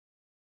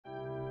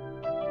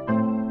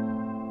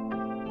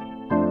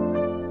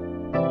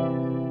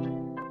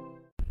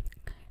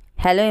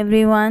Hello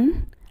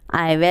everyone,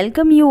 I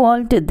welcome you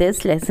all to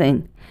this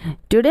lesson.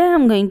 Today I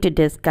am going to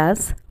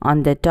discuss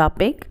on the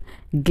topic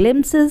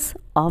Glimpses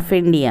of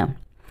India,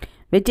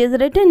 which is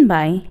written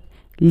by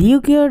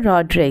Lucio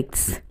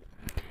Rudrigues.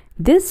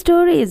 This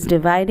story is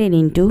divided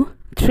into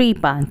three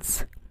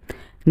parts,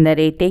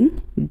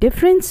 narrating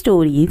different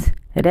stories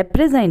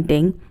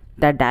representing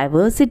the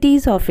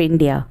diversities of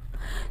India.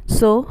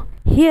 So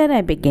here I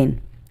begin.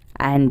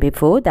 And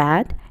before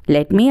that,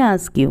 let me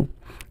ask you,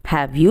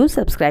 have you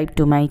subscribed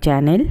to my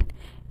channel?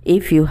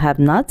 If you have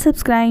not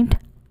subscribed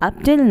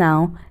up till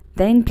now,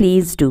 then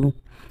please do.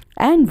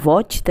 And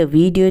watch the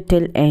video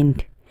till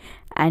end.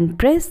 And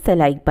press the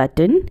like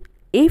button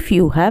if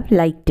you have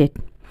liked it.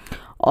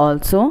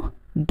 Also,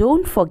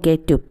 don't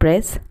forget to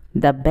press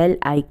the bell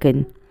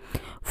icon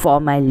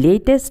for my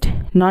latest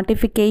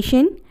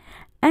notification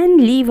and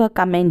leave a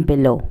comment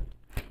below.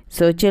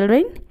 So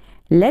children,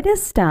 let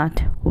us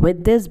start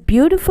with this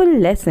beautiful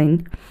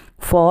lesson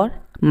for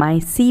my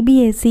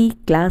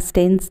CBSE Class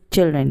 10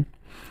 children.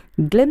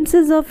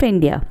 Glimpses of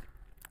India,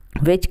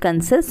 which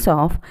consists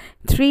of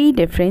three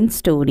different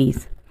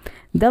stories.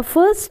 The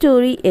first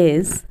story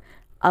is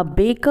A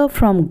Baker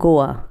from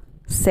Goa.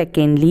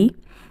 Second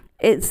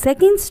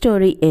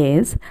story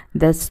is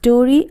The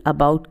Story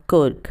About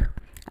Kurg.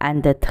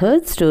 And the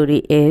third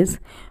story is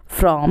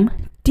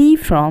Tea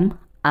from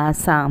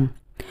Assam.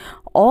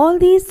 All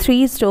these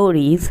three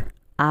stories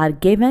are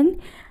giving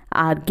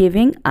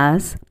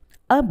us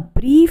a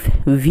brief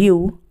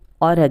view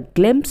or a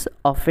glimpse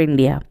of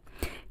India,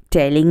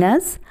 telling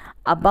us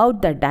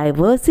about the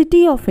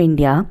diversity of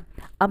India,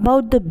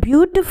 about the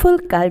beautiful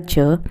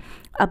culture,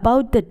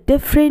 about the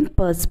different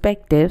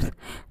perspectives.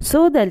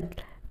 So the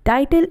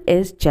title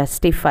is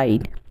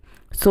justified.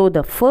 So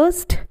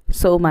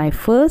my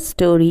first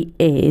story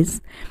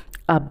is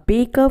A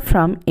Baker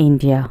from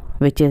India,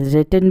 which is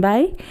written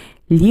by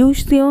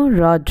Lucio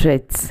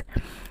Rudrigues.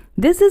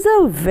 This is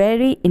a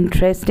very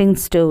interesting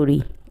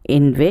story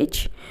in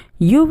which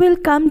you will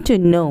come to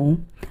know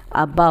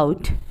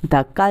about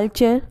the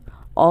culture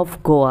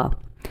of Goa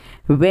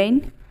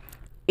when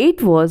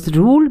it was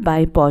ruled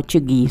by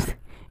Portuguese.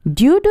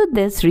 Due to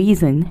this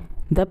reason,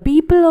 the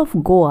people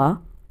of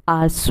Goa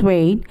are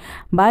swayed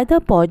by the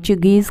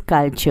Portuguese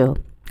culture.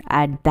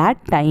 At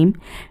that time,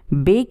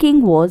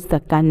 baking was the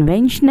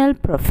conventional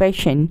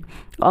profession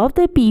of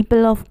the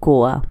people of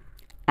Goa,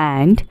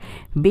 and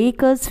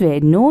bakers were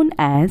known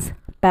as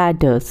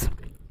padders.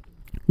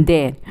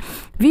 There,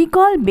 we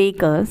call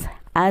bakers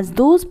as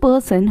those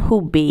person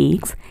who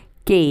bakes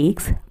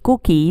cakes,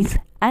 cookies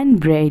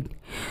and bread.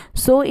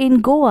 So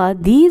in Goa,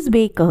 these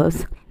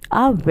bakers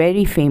are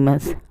very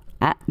famous.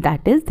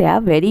 That is, they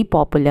are very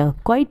popular,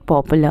 quite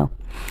popular.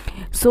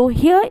 So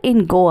here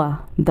in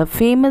Goa, the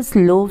famous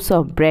loaves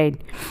of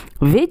bread,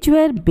 which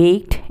were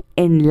baked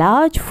in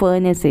large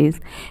furnaces,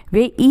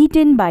 were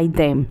eaten by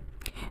them.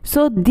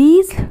 So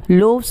these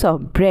loaves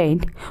of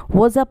bread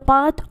was a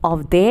part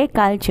of their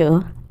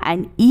culture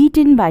and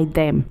eaten by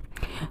them.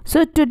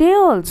 So today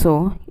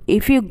also,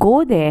 if you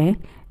go there,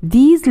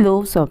 these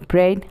loaves of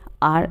bread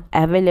are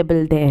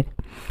available there.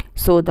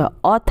 So the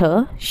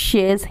author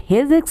shares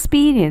his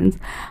experience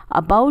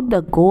about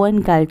the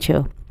Goan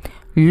culture,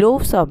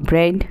 loaves of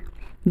bread,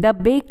 the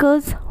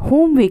bakers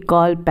whom we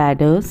call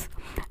padders,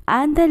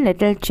 and the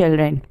little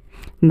children.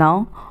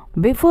 Now,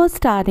 before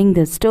starting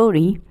the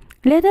story,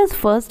 let us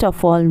first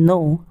of all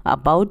know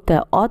about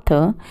the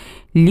author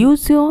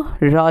Lucio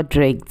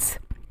Rudrigues.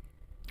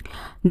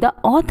 The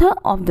author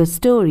of the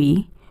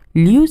story,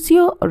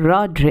 Lucio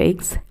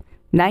Rudrigues,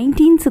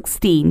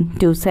 1916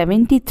 to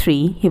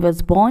 73, he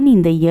was born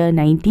in the year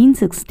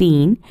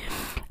 1916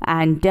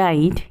 and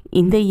died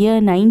in the year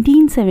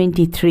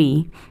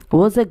 1973,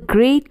 was a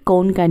great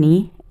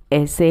Konkani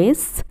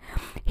essayist.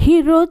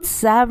 He wrote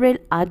several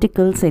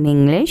articles in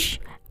English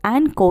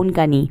and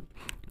Konkani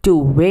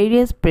to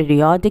various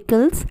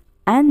periodicals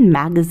and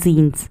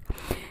magazines.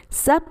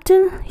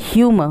 Subtle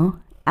humor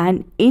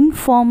and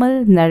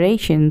informal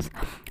narrations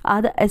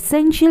are the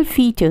essential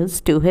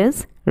features to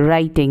his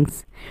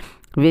writings,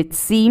 which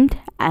seemed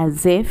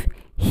as if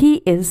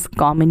he is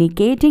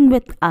communicating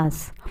with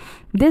us.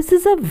 This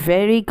is a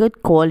very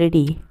good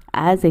quality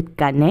as it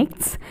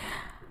connects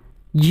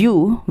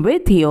you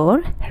with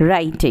your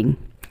writing.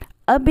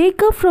 A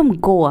Baker from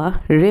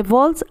Goa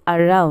revolves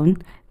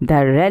around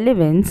the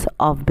relevance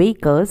of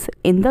bakers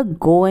in the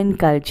Goan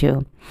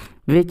culture,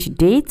 which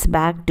dates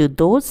back to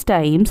those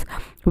times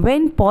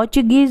when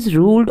Portuguese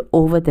ruled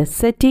over the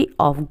city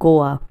of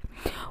Goa.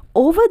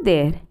 Over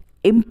there,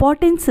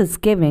 importance is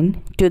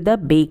given to the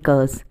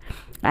bakers,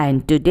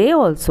 and today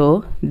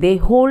also they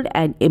hold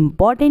an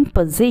important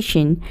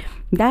position.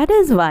 That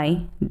is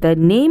why the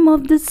name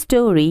of the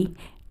story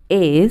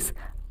is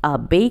A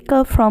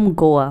Baker from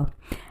Goa,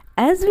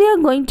 as we are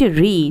going to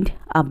read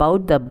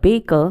about the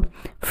baker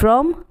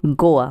from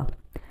Goa.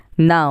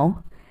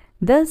 Now,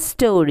 the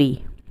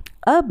story,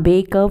 A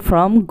Baker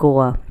from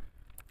Goa.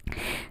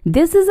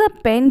 This is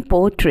a pen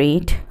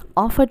portrait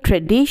of a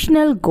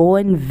traditional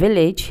Goan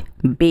village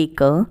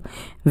baker,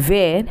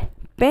 where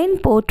pen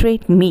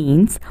portrait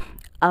means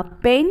A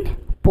pen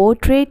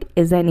portrait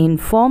is an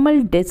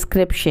informal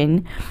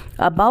description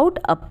about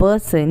a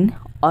person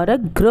or a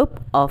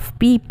group of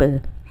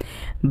people.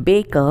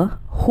 Baker,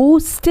 who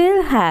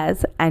still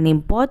has an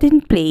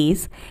important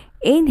place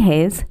in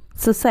his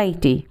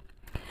society.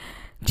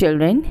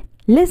 Children,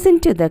 listen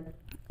to the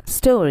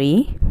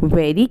story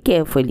very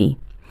carefully.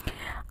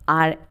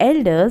 Our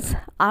elders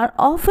are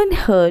often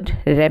heard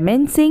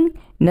reminiscing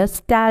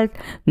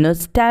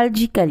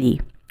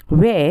nostalgically,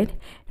 where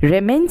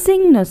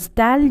reminiscing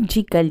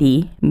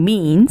nostalgically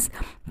means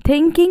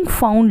thinking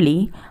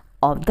fondly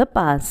of the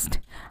past,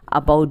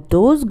 about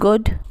those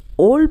good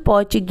old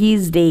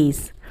Portuguese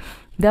days,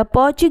 the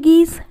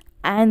Portuguese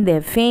and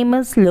their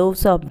famous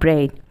loaves of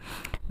bread,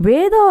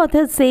 where the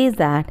author says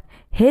that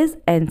his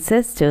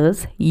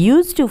ancestors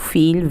used to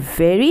feel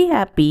very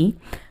happy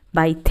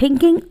by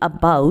thinking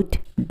about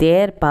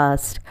their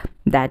past,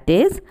 that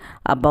is,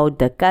 about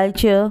the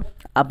culture,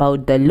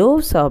 about the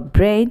loaves of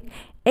bread,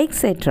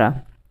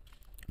 etc.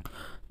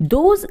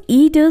 Those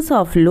eaters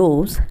of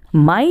loaves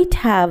might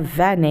have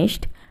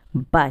vanished,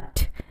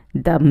 but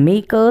the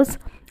makers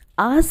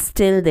are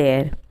still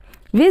there.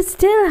 We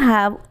still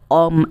have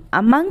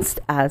amongst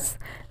us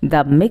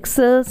the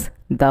mixers,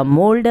 the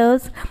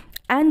molders,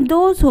 and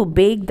those who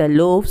bake the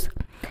loaves,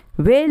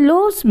 where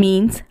loaves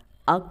means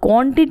a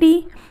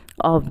quantity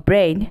of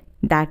bread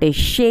that is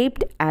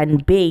shaped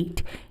and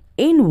baked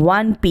in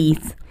one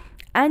piece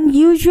and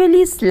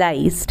usually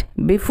sliced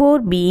before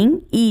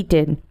being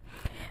eaten.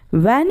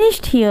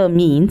 Vanished here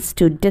means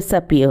to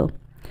disappear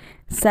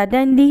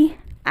suddenly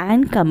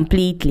and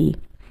completely.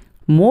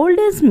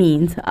 Molders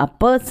means a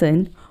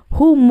person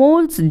who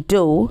molds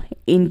dough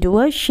into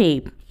a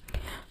shape.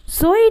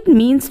 So it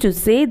means to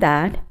say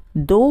that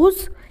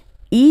those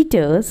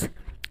eaters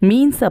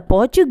means the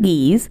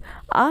Portuguese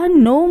are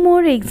no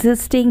more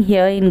existing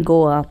here in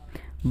Goa,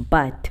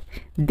 but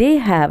they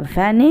have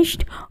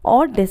vanished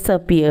or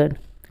disappeared.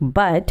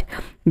 But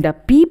the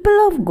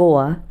people of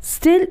Goa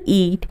still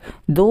eat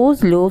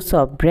those loaves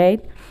of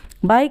bread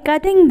by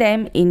cutting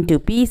them into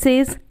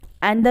pieces,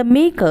 and the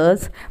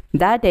makers,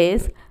 that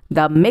is,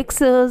 the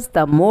mixers,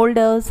 the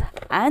molders,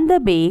 and the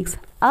bakes,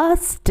 are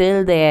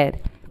still there.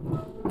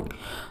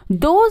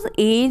 Those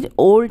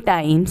age-old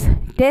times,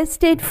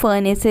 tested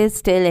furnaces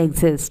still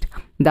exist.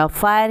 The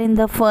fire in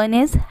the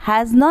furnace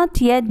has not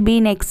yet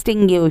been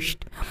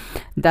extinguished.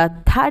 The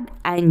thud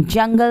and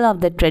jungle of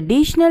the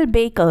traditional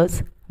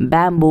bakers,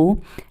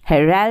 bamboo,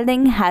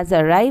 heralding has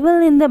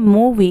arrival in the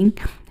morning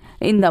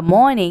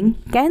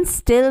can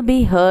still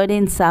be heard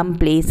in some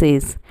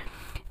places.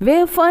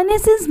 Where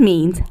furnaces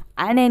means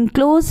an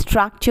enclosed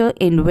structure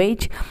in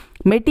which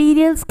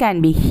materials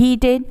can be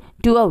heated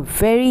to a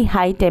very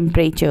high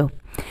temperature.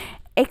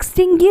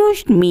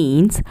 Extinguished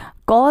means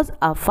cause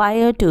a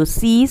fire to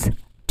cease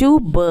to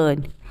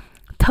burn.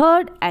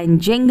 Thud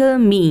and jingle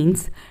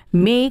means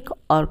make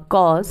or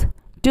cause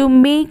to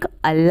make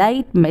a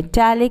light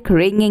metallic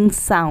ringing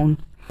sound.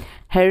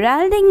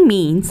 Heralding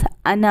means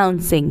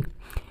announcing.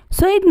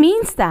 So it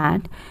means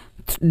that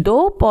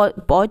though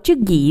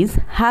Portuguese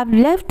have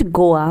left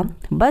Goa,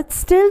 but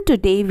still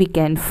today we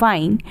can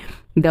find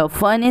the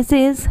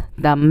furnaces,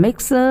 the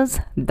mixers,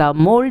 the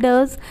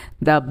molders,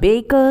 the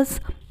bakers,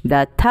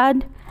 the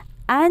thud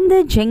and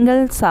the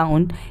jingle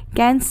sound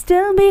can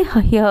still be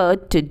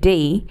heard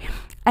today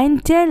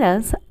and tell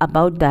us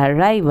about the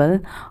arrival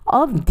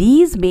of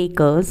these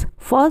bakers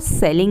for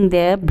selling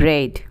their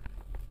bread.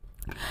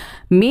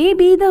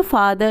 Maybe the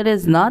father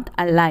is not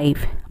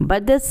alive,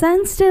 but the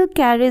son still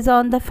carries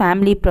on the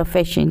family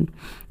profession.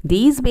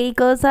 These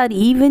bakers are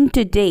even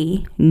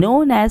today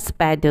known as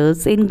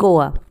padders in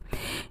Goa.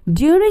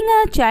 During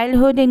our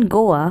childhood in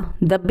Goa,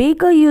 the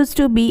baker used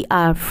to be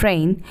our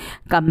friend,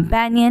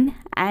 companion,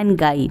 and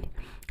guide.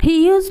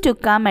 He used to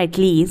come at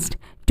least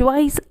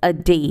twice a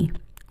day.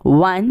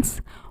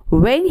 Once,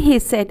 when he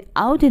set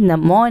out in the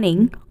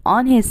morning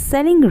on his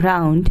selling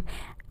round,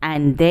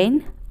 and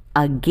then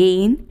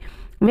again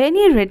when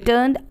he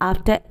returned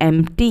after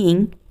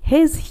emptying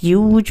his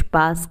huge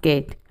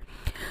basket.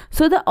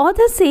 So the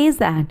author says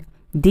that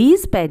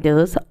these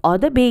peddlers or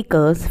the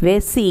bakers were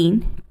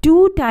seen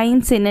 2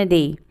 times in a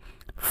day.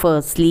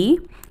 Firstly,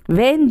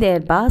 when their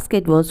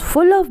basket was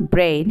full of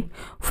bread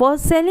for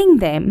selling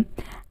them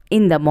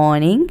in the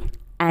morning,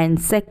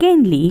 and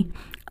secondly,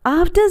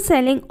 after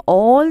selling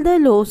all the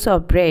loaves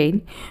of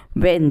bread,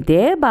 when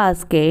their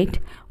basket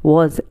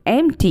was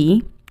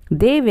empty,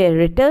 they were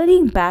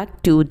returning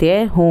back to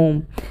their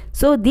home.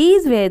 So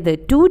these were the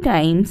 2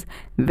 times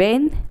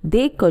when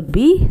they could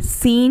be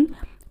seen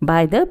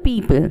by the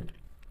people.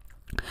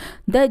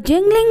 The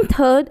jingling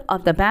third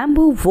of the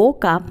bamboo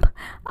woke up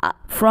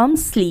from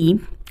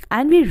sleep,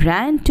 and we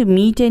ran to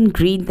meet and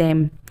greet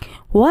them.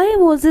 Why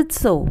was it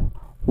so?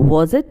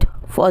 Was it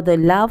for the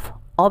love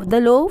of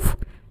the loaf?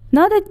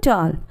 Not at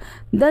all.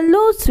 The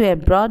loaves were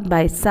brought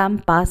by some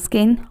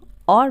Paskin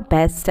or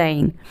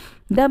Bastine,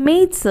 the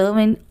maid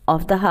servant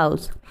of the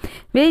house,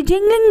 where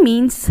jingling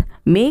means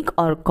make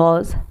or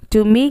cause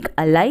to make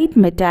a light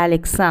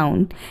metallic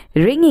sound,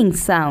 ringing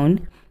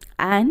sound,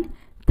 and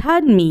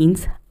thud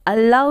means a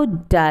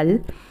loud, dull,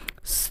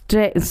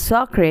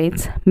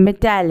 Socrates,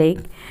 metallic.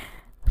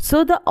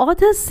 So the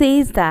author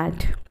says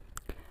that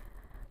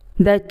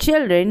the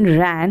children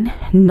ran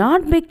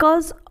not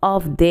because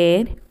of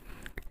their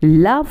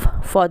love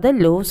for the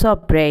loaves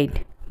of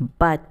bread,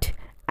 but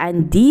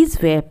and these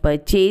were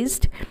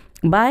purchased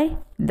by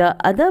the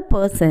other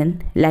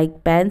person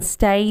like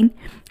Bastine,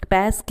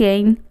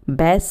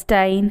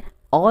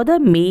 or the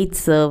maid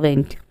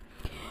servant.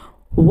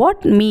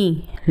 What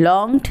we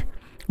longed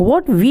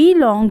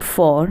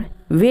for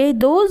were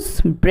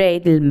those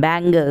bread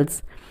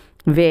bangles,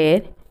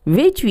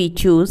 which we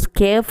choose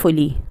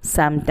carefully.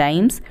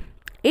 Sometimes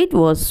it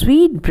was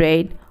sweet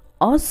bread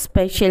or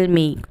special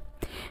milk.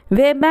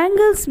 Where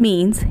bangles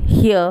means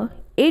here,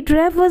 it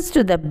refers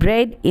to the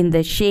bread in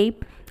the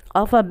shape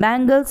of a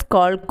bangles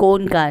called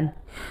konkan.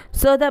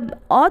 So the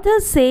author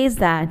says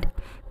that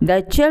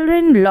the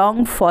children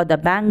longed for the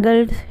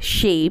bangled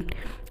shaped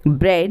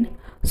bread,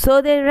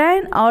 so they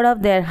ran out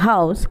of their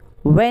house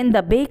when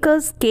the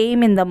bakers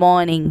came in the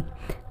morning.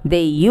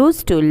 They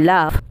used to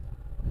love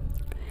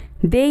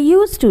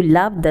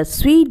the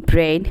sweet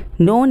bread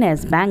known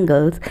as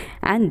bangles,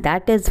 and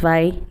that is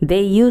why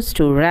they used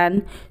to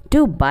run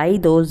to buy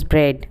those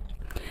bread.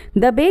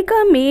 The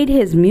baker made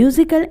his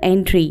musical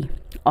entry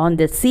on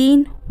the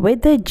scene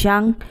with the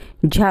jung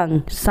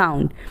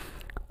sound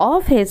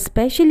of his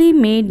specially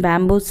made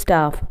bamboo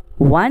staff.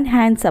 One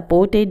hand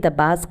supported the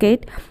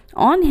basket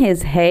on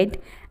his head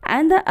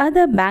and the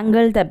other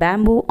bangled the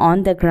bamboo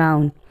on the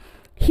ground.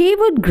 He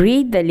would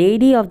greet the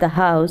lady of the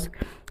house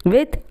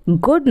with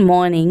good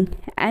morning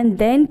and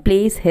then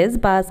place his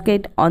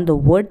basket on the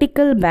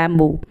vertical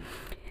bamboo.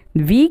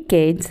 We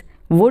kids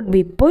would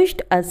be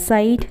pushed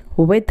aside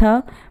with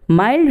a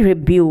mild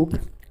rebuke,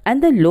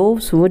 and the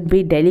loaves would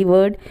be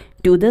delivered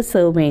to the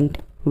servant,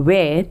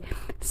 where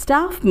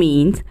staff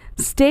means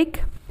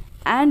stick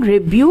and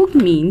rebuke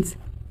means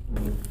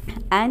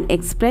an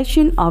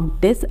expression of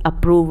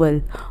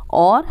disapproval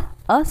or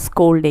a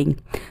scolding.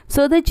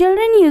 So the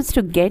children used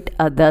to get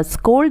the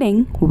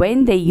scolding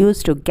when they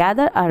used to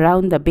gather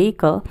around the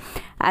baker,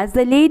 as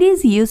the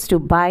ladies used to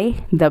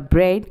buy the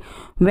bread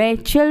where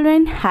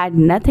children had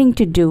nothing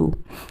to do.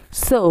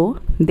 So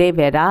they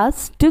were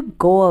asked to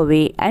go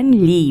away and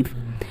leave.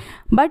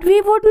 But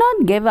we would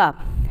not give up.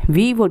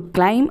 We would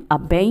climb a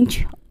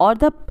bench or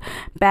the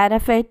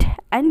parapet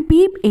and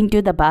peep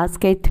into the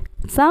basket.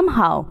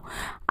 Somehow,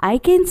 I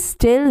can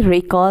still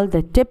recall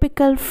the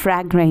typical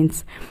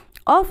fragrance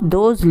of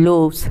those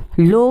loaves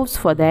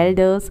for the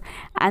elders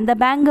and the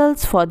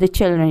bangles for the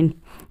children,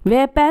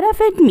 where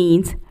parapet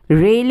means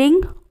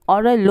railing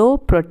or a low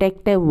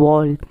protective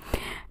wall.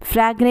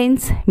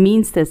 Fragrance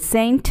means the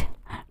scent.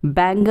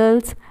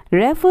 Bangles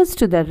refers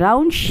to the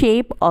round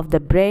shape of the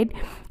bread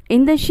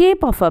in the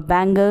shape of a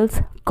bangles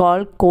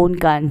called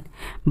konkan.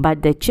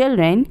 But the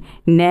children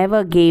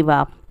never gave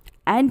up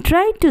and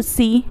tried to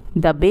see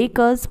the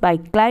bakers by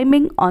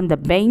climbing on the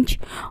bench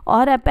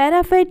or a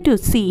parapet to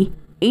see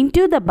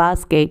into the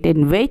basket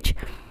in which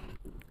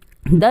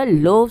the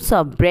loaves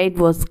of bread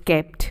was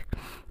kept.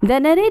 The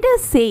narrator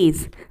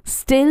says,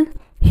 still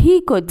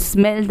he could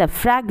smell the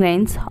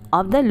fragrance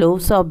of the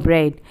loaves of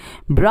bread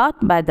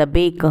brought by the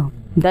baker.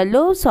 The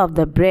loaves of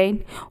the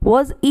bread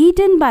was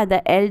eaten by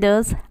the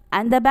elders,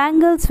 and the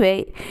bangles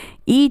were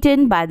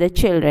eaten by the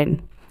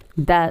children.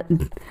 There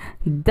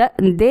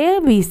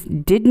we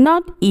did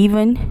not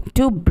even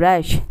to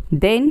brush.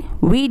 Then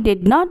we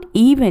did not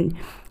even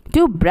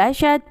to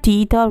brush our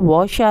teeth or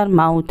wash our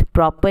mouth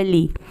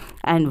properly.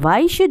 And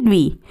why should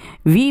we?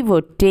 We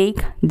would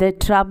take the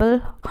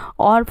trouble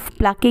of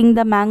plucking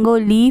the mango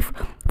leaf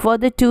for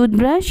the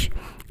toothbrush.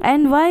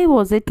 And why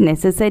was it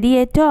necessary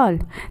at all?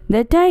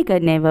 The tiger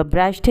never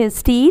brushed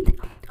his teeth.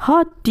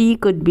 Hot tea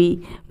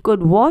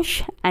could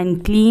wash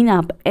and clean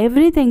up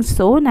everything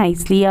so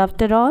nicely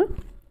after all.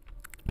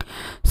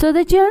 So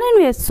the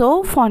children were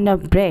so fond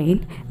of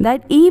bread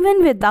that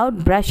even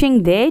without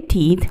brushing their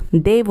teeth,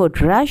 they would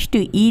rush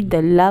to eat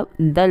the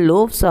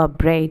loaves of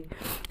bread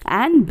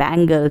and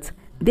bangles.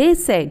 They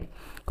said,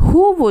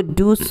 who would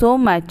do so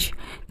much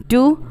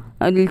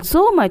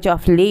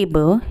of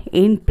labor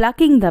in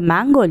plucking the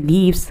mango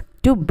leaves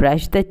to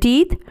brush the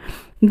teeth?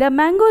 The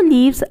mango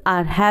leaves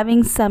are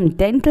having some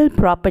dental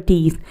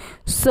properties,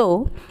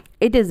 so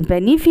it is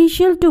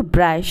beneficial to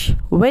brush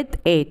with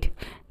it.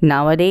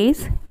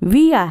 Nowadays,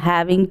 we are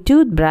having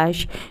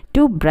toothbrush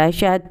to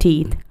brush our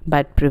teeth,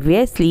 but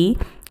previously,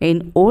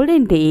 in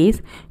olden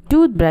days,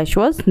 toothbrush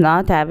was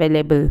not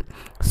available.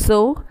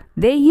 So,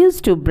 they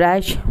used to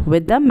brush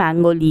with the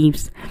mango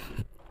leaves.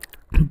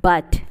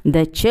 But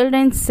the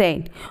children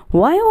said,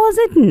 why was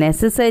it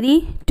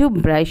necessary to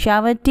brush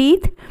our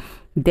teeth?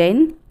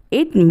 Then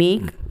it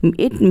made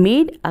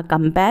a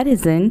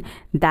comparison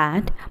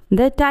that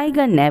the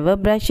tiger never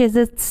brushes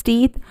its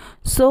teeth,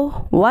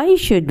 so why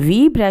should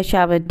we brush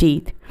our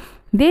teeth?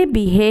 They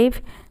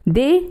behave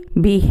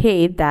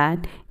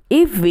that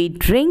if we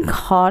drink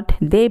hot,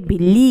 they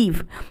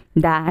believe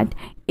that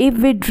if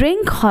we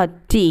drink hot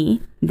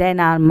tea,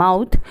 then our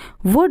mouth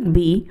would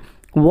be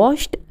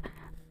washed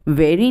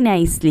very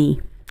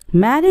nicely.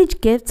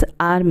 Marriage gifts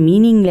are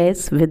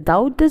meaningless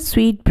without the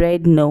sweet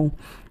bread known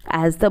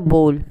as the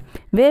bowl,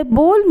 where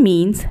bowl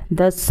means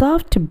the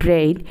soft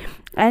bread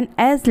and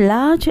as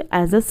large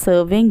as a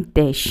serving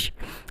dish.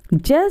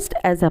 Just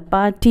as a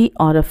party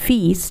or a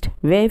feast,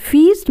 where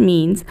feast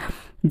means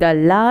the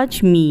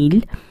large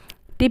meal,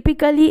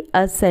 typically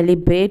a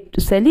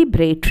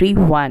celebratory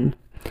one,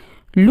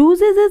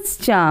 loses its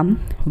charm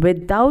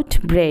without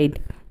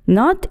bread.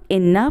 Not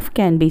enough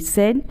can be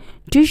said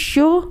to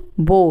show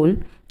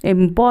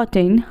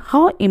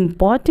how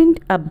important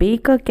a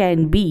baker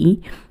can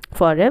be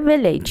for a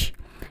village.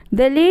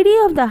 The lady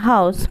of the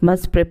house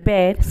must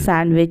prepare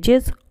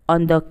sandwiches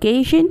on the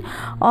occasion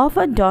of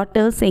a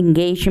daughter's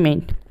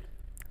engagement.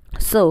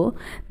 So,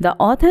 the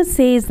author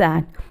says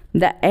that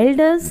the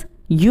elders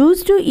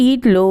used to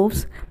eat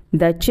loaves,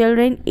 the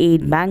children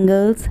ate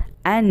bangles,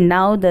 and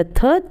now the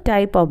third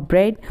type of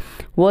bread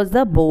was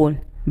the bowl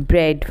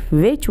bread,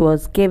 which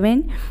was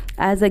given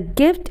as a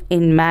gift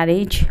in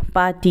marriage,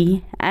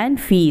 party, and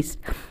feast,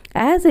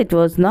 as it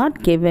was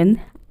not given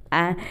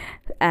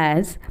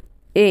as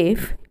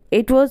if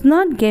it was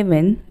not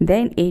given,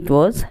 then it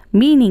was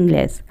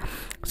meaningless.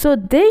 So,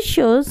 this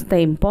shows the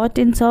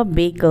importance of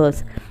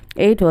bakers.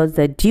 It was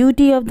the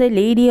duty of the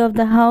lady of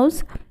the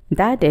house,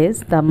 that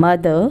is, the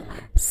mother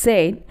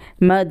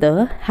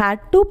had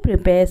to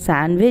prepare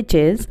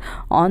sandwiches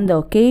on the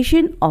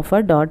occasion of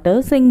her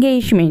daughter's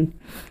engagement.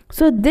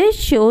 So, this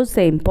shows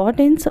the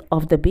importance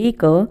of the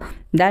baker,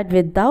 that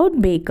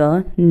without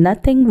baker,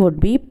 nothing would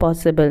be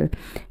possible.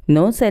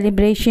 No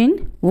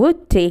celebration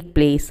would take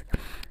place.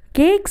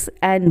 Cakes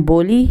and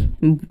ball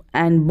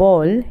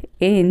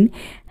in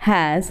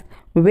has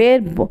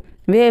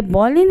where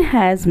ballin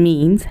has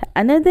means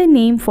another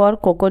name for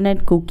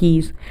coconut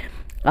cookies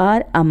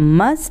are a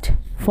must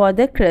for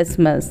the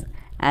Christmas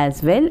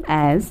as well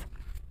as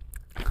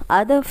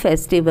other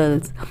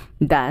festivals.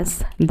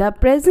 Thus, the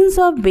presence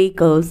of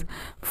bakers'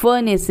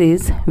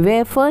 furnaces,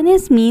 where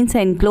furnace means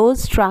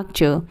enclosed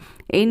structure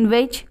in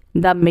which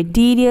the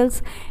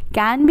materials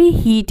can be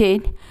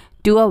heated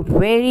to a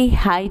very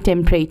high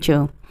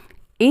temperature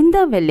in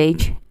the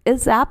village,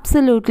 is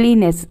absolutely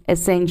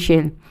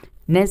necessary.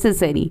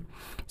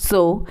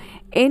 So,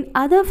 in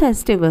other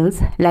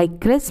festivals like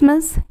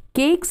Christmas,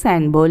 cakes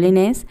and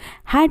bolines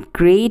had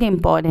great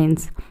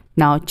importance.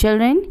 Now,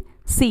 children,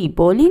 see,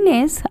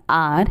 bolines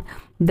are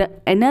the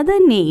another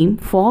name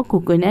for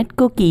coconut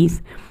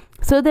cookies.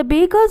 So, the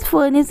baker's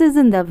furnaces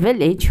in the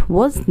village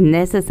was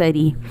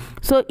necessary.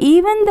 So,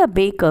 even the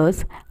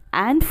baker's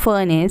and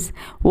furnace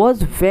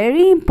was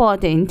very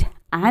important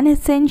and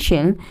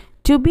essential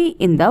to be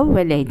in the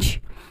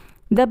village.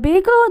 The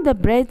baker or the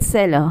bread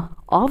seller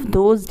of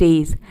those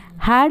days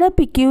had a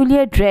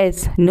peculiar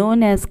dress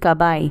known as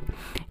kabai.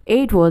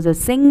 It was a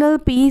single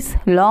piece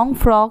long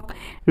frock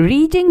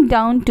reaching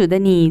down to the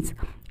knees.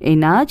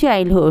 In our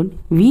childhood,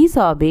 we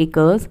saw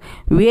bakers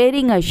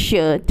wearing a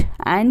shirt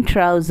and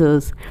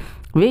trousers,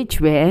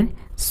 which were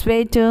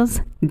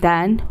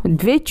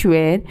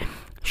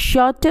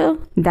shorter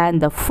than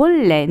the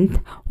full length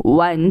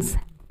ones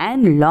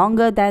and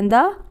longer than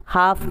the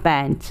half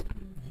pants.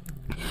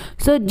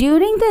 So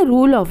during the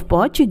rule of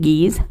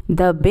Portuguese,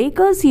 the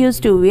bakers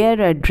used to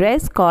wear a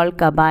dress called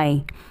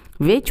kabai,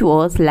 which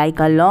was like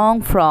a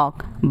long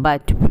frock.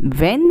 But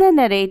when the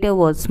narrator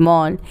was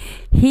small,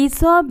 he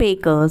saw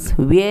bakers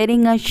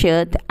wearing a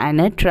shirt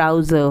and a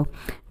trouser,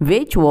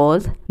 which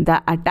was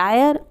the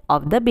attire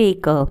of the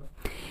baker.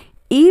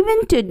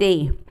 Even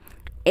today,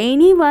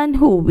 anyone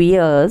who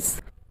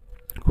wears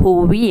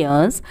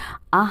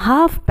a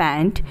half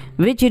pant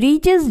which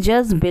reaches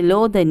just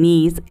below the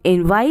knees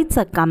invites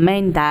a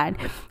comment that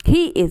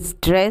he is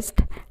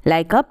dressed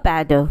like a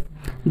padder.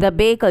 The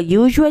baker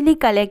usually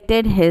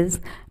collected his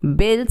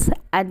bills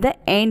at the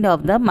end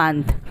of the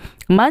month.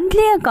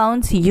 Monthly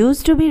accounts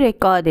used to be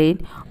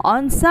recorded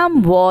on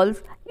some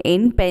walls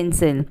in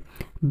pencil.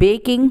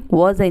 Baking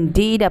was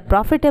indeed a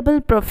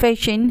profitable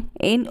profession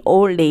in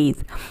old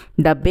days.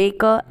 The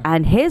baker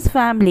and his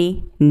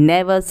family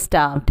never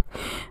starved.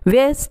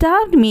 Where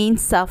starved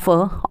means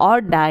suffer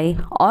or die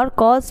or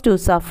caused to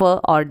suffer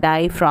or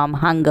die from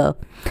hunger.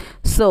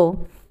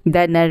 So,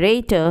 the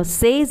narrator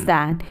says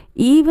that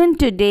even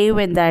today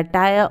when the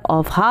attire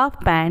of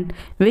half pant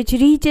which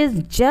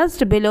reaches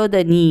just below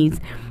the knees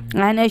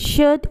and a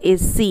shirt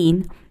is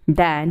seen,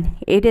 then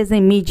it is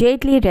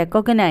immediately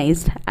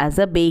recognized as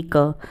a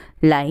baker.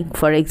 Like,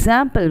 for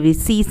example, we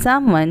see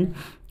someone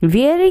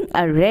wearing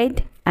a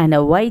red and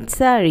a white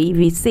sari,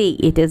 we say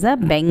it is a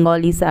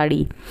Bengali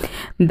sari.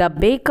 The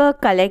baker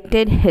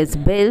collected his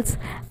bills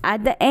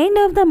at the end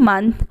of the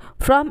month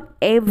from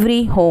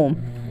every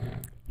home.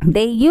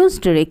 They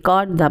used to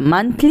record the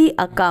monthly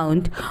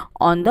account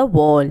on the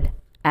wall,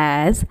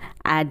 as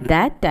at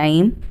that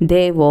time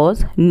there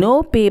was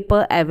no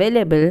paper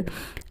available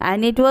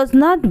and it was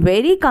not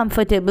very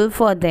comfortable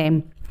for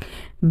them.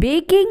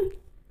 Baking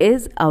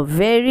is a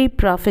very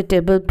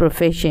profitable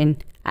profession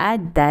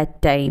at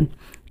that time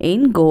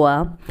in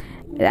Goa,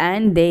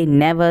 and they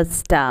never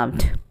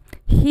starved.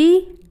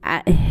 He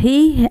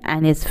He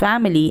and his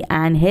family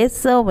and his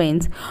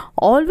servants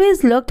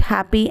always looked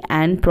happy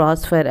and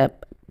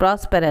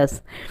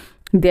prosperous.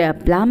 Their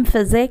plum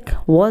physique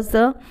was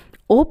the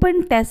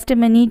open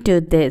testimony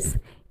to this.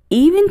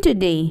 Even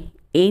today,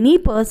 any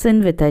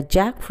person with a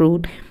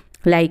jackfruit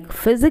like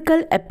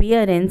physical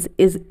appearance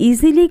is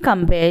easily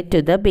compared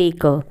to the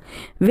baker,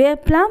 where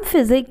plum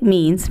physique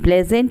means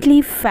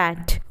pleasantly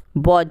fat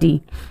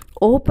body.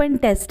 Open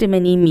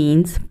testimony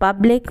means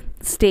public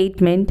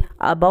statement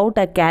about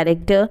a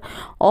character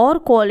or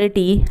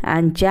quality,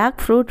 and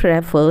jackfruit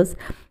refers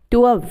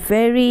to a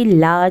very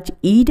large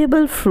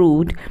eatable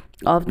fruit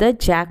of the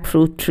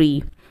jackfruit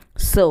tree.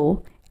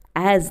 So,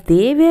 as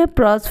they were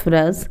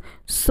prosperous,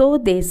 so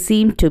they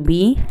seemed to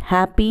be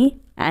happy,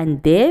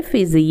 and their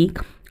physique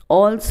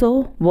was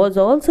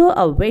also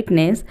a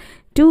witness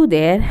to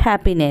their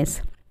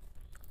happiness.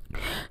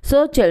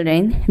 So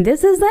children,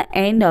 this is the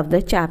end of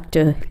the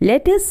chapter.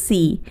 Let us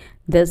see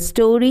the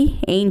story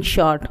in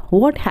short.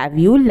 What have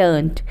you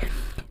learned?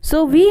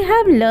 So we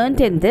have learnt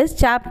in this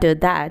chapter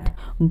that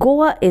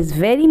Goa is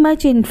very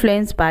much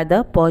influenced by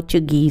the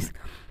Portuguese.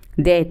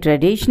 Their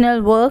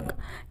traditional work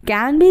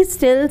can be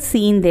still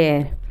seen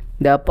there.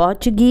 The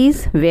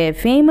Portuguese were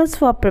famous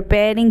for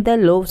preparing the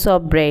loaves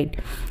of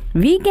bread.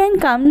 We can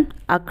come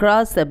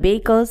across the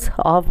bakers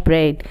of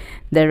bread.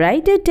 The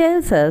writer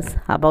tells us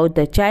about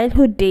the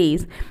childhood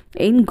days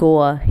in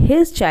Goa,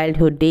 his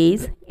childhood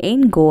days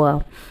in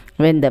Goa,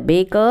 when the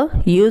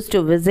baker used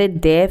to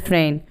visit their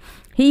friend.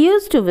 He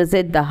used to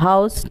visit the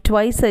house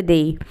twice a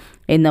day.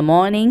 In the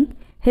morning,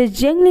 his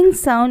jingling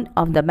sound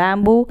of the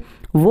bamboo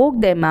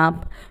woke them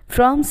up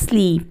from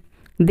sleep.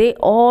 They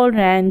all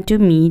ran to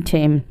meet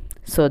him.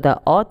 So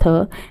the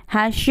author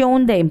has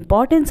shown the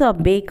importance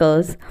of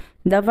bakers,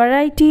 the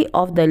variety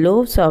of the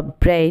loaves of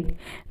bread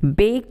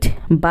baked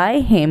by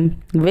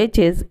him, which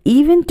is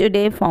even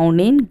today found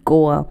in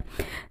Goa.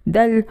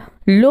 The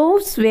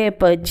loaves were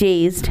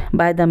purchased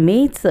by the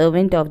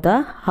maidservant of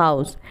the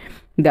house.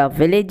 The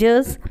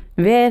villagers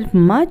were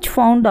much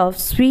fond of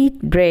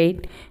sweet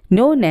bread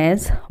known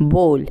as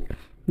bol.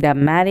 The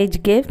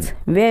marriage gifts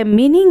were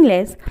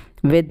meaningless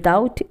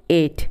without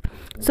it.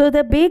 So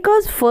the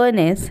baker's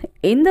furnace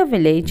in the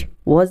village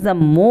was the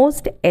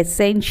most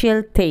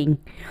essential thing.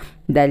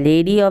 The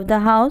lady of the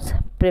house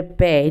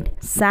prepared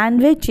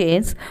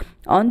sandwiches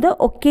on the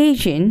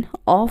occasion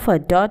of her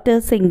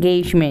daughter's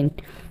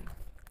engagement.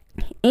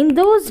 In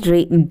those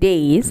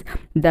days,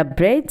 the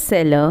bread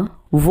seller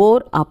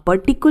wore a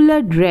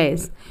particular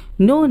dress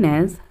known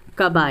as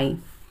kabai.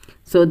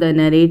 So the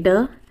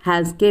narrator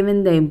has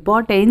given the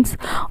importance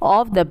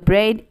of the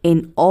bread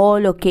in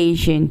all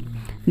occasions.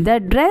 The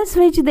dress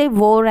which they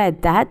wore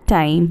at that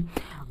time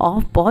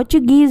of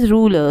Portuguese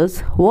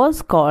rulers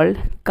was called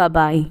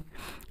kabai.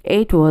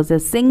 It was a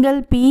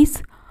single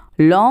piece,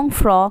 long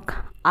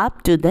frock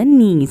up to the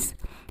knees.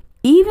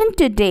 Even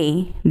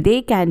today,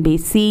 they can be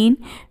seen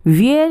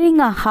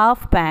wearing a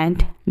half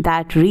pant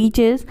that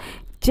reaches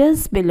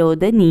just below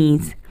the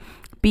knees.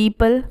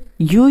 People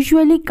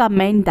usually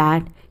comment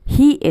that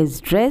he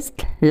is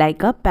dressed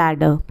like a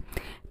padder.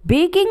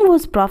 Baking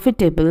was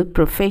profitable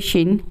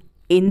profession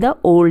in the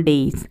old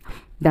days.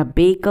 The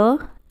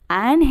baker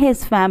and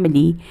his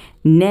family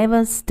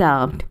never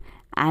starved,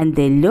 and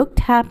they looked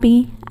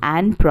happy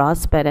and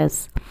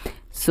prosperous.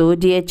 So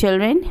dear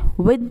children,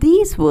 with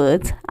these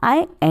words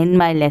I end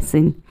my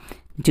lesson.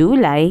 Do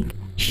like,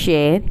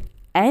 share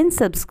and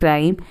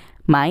subscribe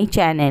my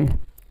channel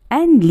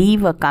and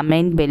leave a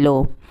comment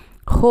below.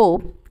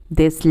 Hope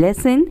this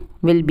lesson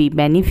will be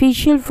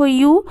beneficial for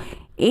you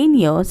in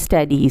your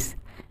studies.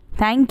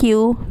 Thank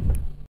you.